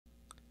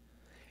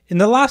In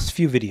the last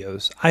few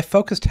videos, I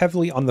focused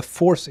heavily on the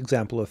force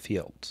example of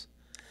fields.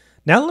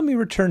 Now let me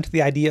return to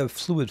the idea of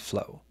fluid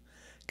flow.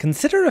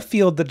 Consider a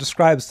field that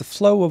describes the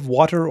flow of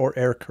water or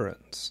air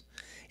currents.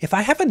 If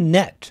I have a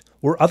net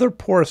or other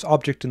porous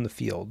object in the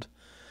field,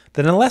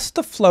 then unless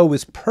the flow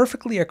is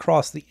perfectly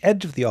across the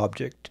edge of the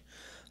object,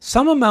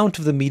 some amount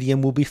of the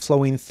medium will be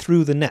flowing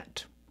through the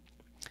net.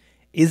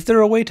 Is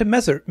there a way to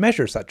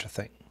measure such a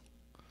thing?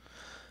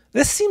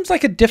 This seems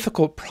like a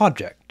difficult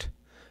project.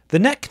 The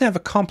net can have a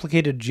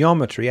complicated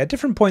geometry. At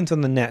different points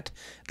on the net,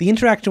 the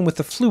interaction with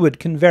the fluid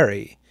can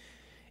vary.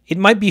 It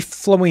might be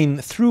flowing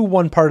through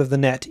one part of the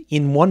net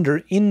in one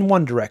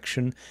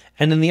direction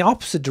and in the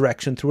opposite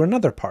direction through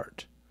another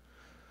part.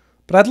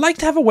 But I'd like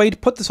to have a way to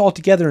put this all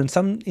together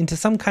into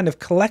some kind of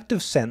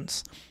collective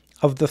sense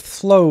of the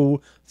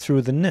flow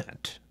through the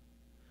net.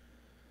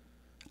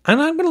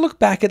 And I'm going to look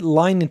back at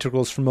line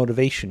integrals for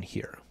motivation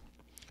here.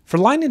 For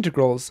line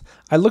integrals,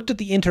 I looked at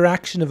the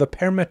interaction of a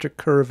parametric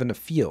curve and a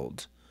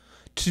field.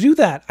 To do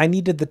that, I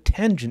needed the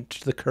tangent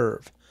to the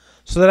curve,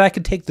 so that I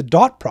could take the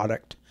dot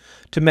product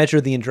to measure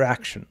the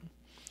interaction.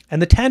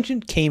 And the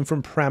tangent came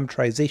from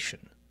parametrization.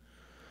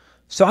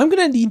 So I'm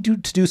going to need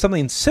to do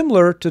something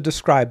similar to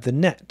describe the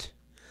net.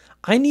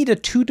 I need a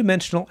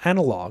two-dimensional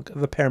analog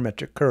of a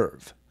parametric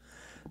curve.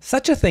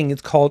 Such a thing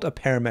is called a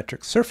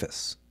parametric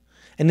surface.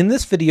 And in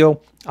this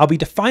video, I'll be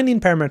defining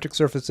parametric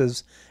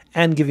surfaces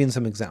and giving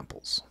some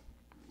examples.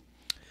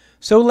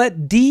 So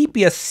let D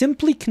be a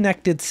simply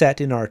connected set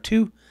in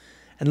R2,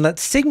 and let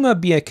sigma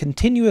be a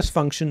continuous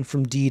function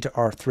from D to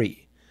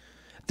R3.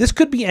 This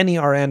could be any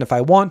Rn if I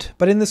want,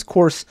 but in this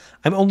course,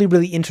 I'm only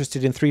really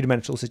interested in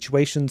three-dimensional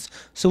situations,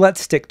 so let's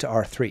stick to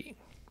R3.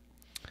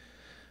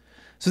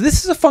 So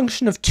this is a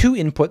function of two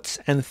inputs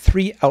and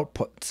three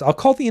outputs. I'll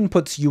call the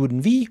inputs u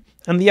and v,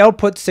 and the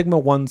outputs sigma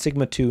 1,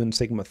 sigma 2, and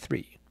sigma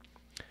 3.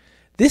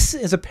 This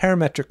is a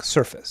parametric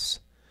surface.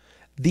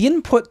 The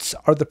inputs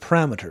are the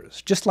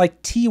parameters, just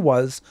like t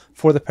was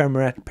for the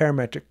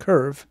parametric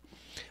curve,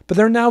 but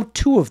there are now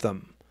two of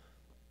them.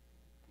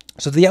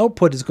 So the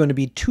output is going to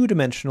be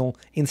two-dimensional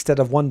instead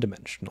of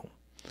one-dimensional.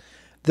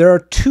 There are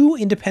two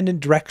independent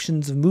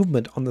directions of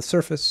movement on the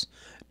surface,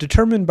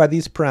 determined by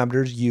these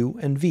parameters u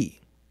and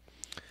v.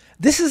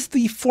 This is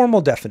the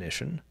formal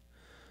definition,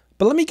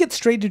 but let me get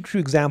straight into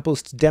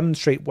examples to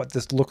demonstrate what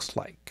this looks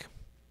like.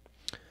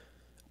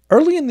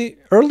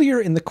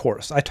 Earlier in the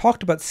course, I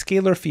talked about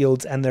scalar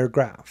fields and their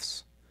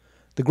graphs.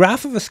 The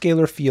graph of a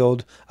scalar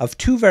field of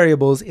two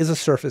variables is a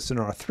surface in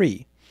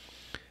R3,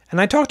 and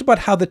I talked about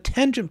how the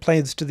tangent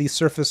planes to these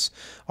surfaces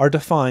are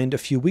defined a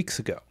few weeks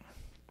ago.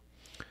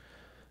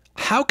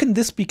 How can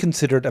this be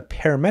considered a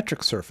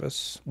parametric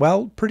surface?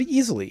 Well, pretty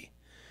easily.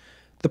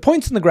 The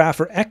points in the graph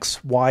are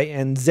x, y,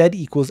 and z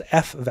equals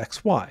f of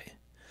xy.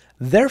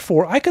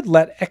 Therefore, I could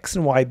let x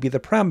and y be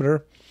the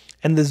parameter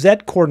and the z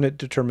coordinate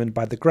determined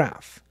by the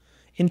graph.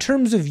 In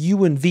terms of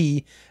u and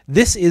v,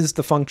 this is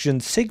the function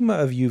sigma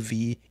of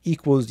uv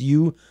equals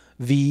u,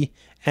 v,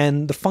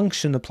 and the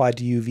function applied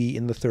to uv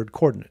in the third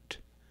coordinate.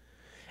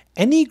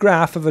 Any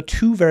graph of a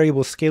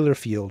two-variable scalar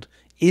field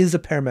is a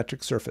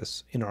parametric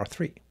surface in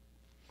R3.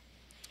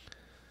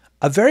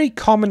 A very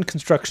common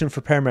construction for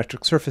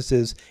parametric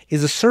surfaces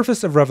is a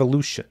surface of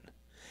revolution.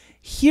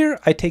 Here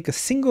I take a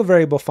single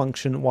variable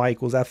function y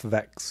equals f of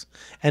x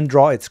and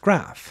draw its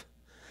graph.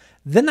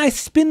 Then I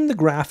spin the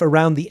graph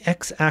around the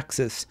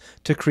x-axis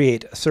to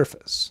create a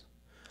surface.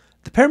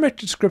 The parametric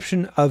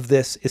description of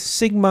this is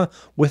sigma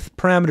with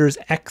parameters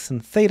x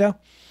and theta,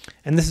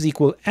 and this is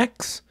equal to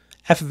x,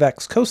 f of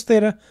x cos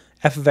theta,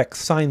 f of x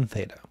sine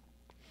theta.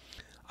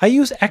 I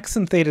use x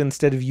and theta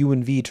instead of u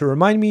and v to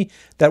remind me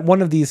that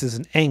one of these is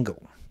an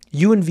angle.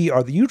 U and v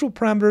are the usual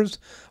parameters,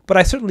 but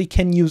I certainly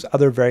can use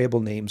other variable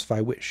names if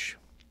I wish.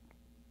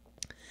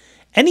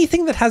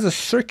 Anything that has a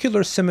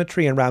circular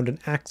symmetry around an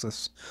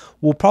axis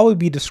will probably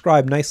be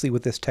described nicely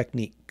with this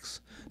technique.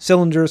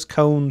 Cylinders,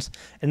 cones,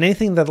 and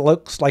anything that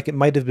looks like it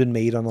might have been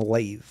made on a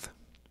lathe.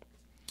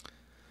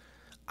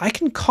 I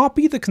can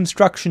copy the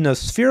construction of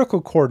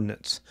spherical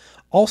coordinates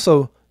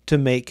also to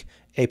make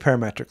a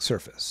parametric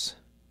surface.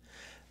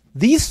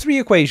 These three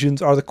equations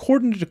are the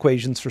coordinate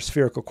equations for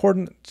spherical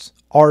coordinates.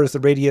 R is the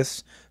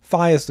radius,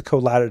 phi is the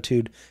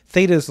colatitude,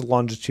 theta is the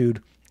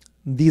longitude.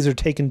 These are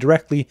taken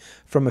directly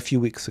from a few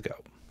weeks ago.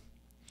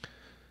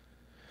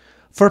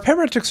 For a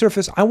parametric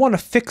surface, I want a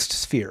fixed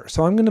sphere,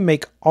 so I'm going to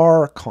make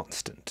r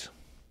constant.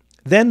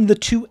 Then the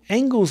two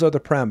angles are the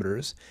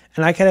parameters,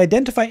 and I can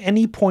identify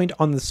any point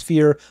on the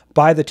sphere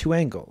by the two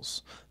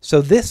angles.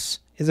 So this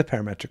is a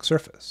parametric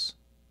surface.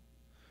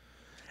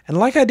 And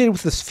like I did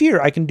with the sphere,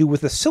 I can do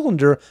with a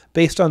cylinder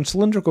based on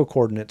cylindrical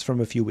coordinates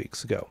from a few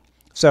weeks ago.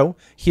 So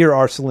here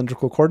are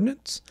cylindrical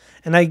coordinates,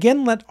 and I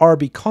again let r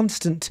be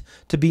constant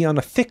to be on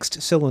a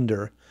fixed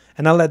cylinder,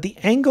 and I let the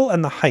angle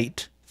and the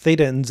height,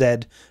 theta and z,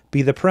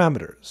 be the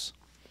parameters.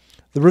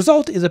 The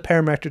result is a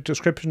parametric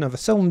description of a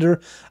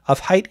cylinder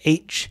of height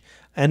h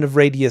and of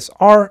radius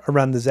r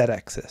around the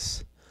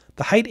z-axis.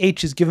 The height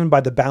h is given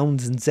by the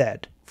bounds in z,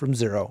 from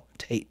 0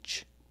 to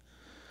h.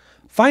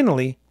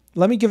 Finally,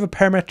 let me give a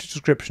parametric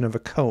description of a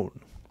cone.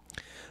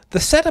 The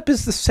setup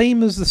is the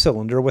same as the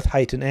cylinder with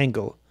height and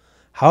angle.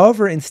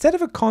 However, instead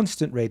of a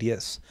constant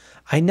radius,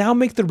 I now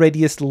make the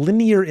radius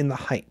linear in the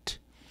height.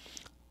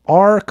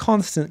 R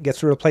constant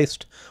gets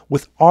replaced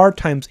with R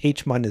times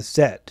h minus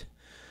z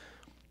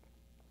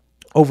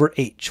over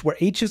h, where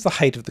h is the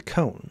height of the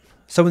cone.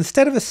 So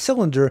instead of a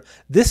cylinder,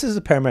 this is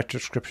a parametric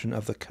description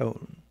of the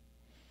cone.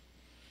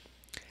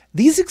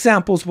 These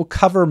examples will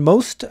cover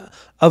most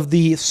of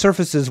the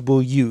surfaces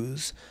we'll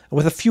use,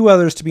 with a few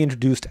others to be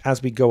introduced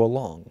as we go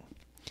along.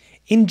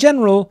 In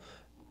general,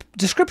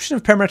 description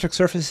of parametric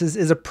surfaces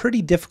is a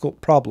pretty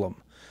difficult problem.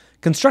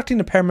 Constructing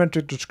a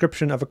parametric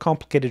description of a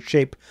complicated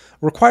shape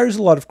requires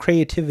a lot of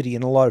creativity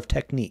and a lot of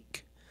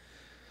technique.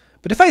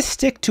 But if I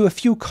stick to a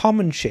few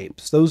common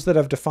shapes, those that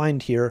I've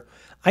defined here,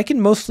 I can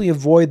mostly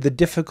avoid the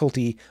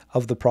difficulty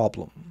of the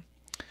problem.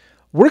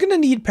 We're going to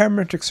need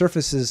parametric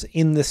surfaces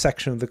in this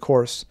section of the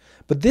course,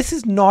 but this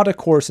is not a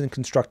course in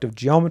constructive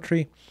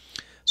geometry,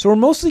 so we're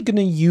mostly going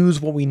to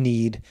use what we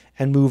need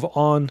and move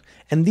on,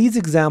 and these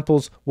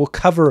examples will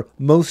cover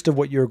most of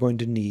what you're going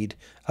to need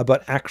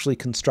about actually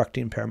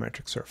constructing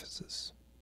parametric surfaces.